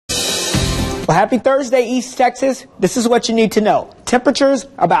Well, happy Thursday, East Texas. This is what you need to know. Temperatures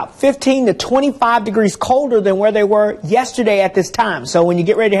about 15 to 25 degrees colder than where they were yesterday at this time. So when you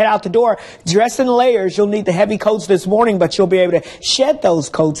get ready to head out the door, dress in layers. You'll need the heavy coats this morning, but you'll be able to shed those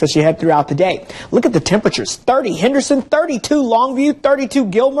coats as you head throughout the day. Look at the temperatures. 30 Henderson, 32 Longview, 32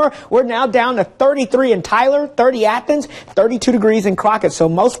 Gilmer. We're now down to 33 in Tyler, 30 Athens, 32 degrees in Crockett. So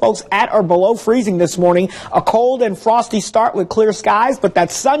most folks at or below freezing this morning. A cold and frosty start with clear skies, but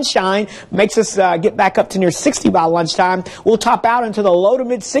that sunshine makes us get back up to near 60 by lunchtime. We'll top out into the low to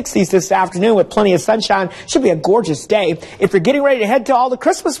mid 60s this afternoon with plenty of sunshine. Should be a gorgeous day. If you're getting ready to head to all the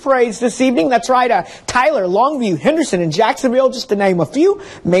Christmas parades this evening, that's right, Tyler, Longview, Henderson, and Jacksonville, just to name a few,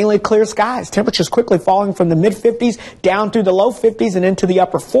 mainly clear skies. Temperatures quickly falling from the mid 50s down through the low 50s and into the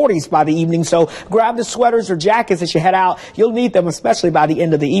upper 40s by the evening. So grab the sweaters or jackets as you head out. You'll need them, especially by the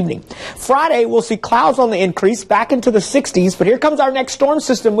end of the evening. Friday, we'll see clouds on the increase back into the 60s, but here comes our next storm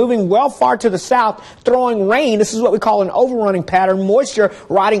system moving well far to the south, throwing rain. This is what we call an overrunning pattern. Moisture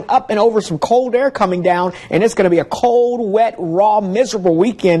riding up and over some cold air coming down, and it's going to be a cold, wet, raw, miserable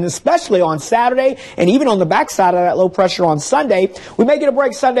weekend, especially on Saturday and even on the backside of that low pressure on Sunday. We may get a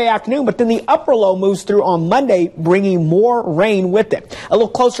break Sunday afternoon, but then the upper low moves through on Monday, bringing more rain with it. A little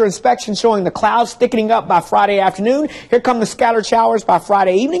closer inspection showing the clouds thickening up by Friday afternoon. Here come the scattered showers by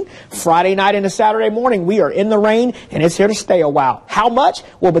Friday evening. Friday night into Saturday morning, we are in the rain, and it's here to stay a while. How much?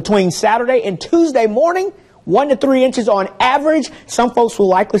 Well, between Saturday and Tuesday morning, 1 to 3 inches on average. Some folks will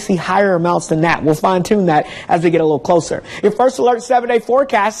likely see higher amounts than that. We'll fine-tune that as we get a little closer. Your first alert 7-day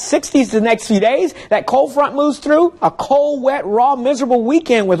forecast, 60s the next few days. That cold front moves through. A cold, wet, raw, miserable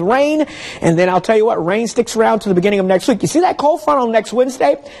weekend with rain. And then I'll tell you what, rain sticks around to the beginning of next week. You see that cold front on next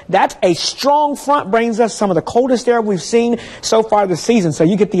Wednesday? That's a strong front, brings us some of the coldest air we've seen so far this season. So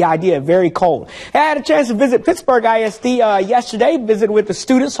you get the idea, very cold. I had a chance to visit Pittsburgh ISD yesterday, visit with the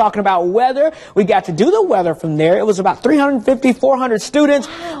students talking about weather. We got to do the weather from there. It was about 350, 400 students,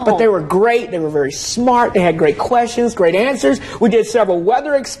 but they were great. They were very smart. They had great questions, great answers. We did several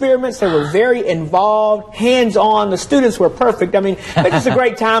weather experiments. They were very involved, hands-on. The students were perfect. I mean, it was just a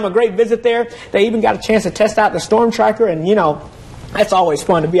great time, a great visit there. They even got a chance to test out the storm tracker, and, you know, that's always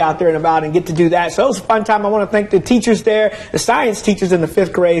fun to be out there and about and get to do that. So it was a fun time. I want to thank the teachers there, the science teachers in the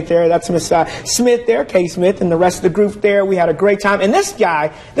 5th grade there. That's Miss Smith there, Kay Smith, and the rest of the group there. We had a great time. And this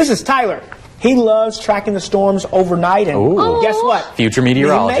guy, this is Tyler. He loves tracking the storms overnight, and guess what? Future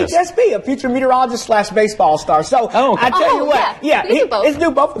meteorologist. He may just be a future meteorologist / baseball star. So I tell you what, let's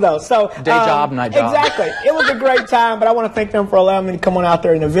do both of those. So day job, night job. Exactly. It was a great time, but I want to thank them for allowing me to come on out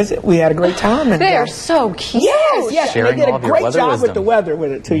there and visit. We had a great time. And, they are so cute. Yes. Sharing they did all a of your great weather job wisdom. with the weather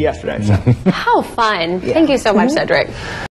with it too yesterday. So. How fun. Thank you so much, Cedric.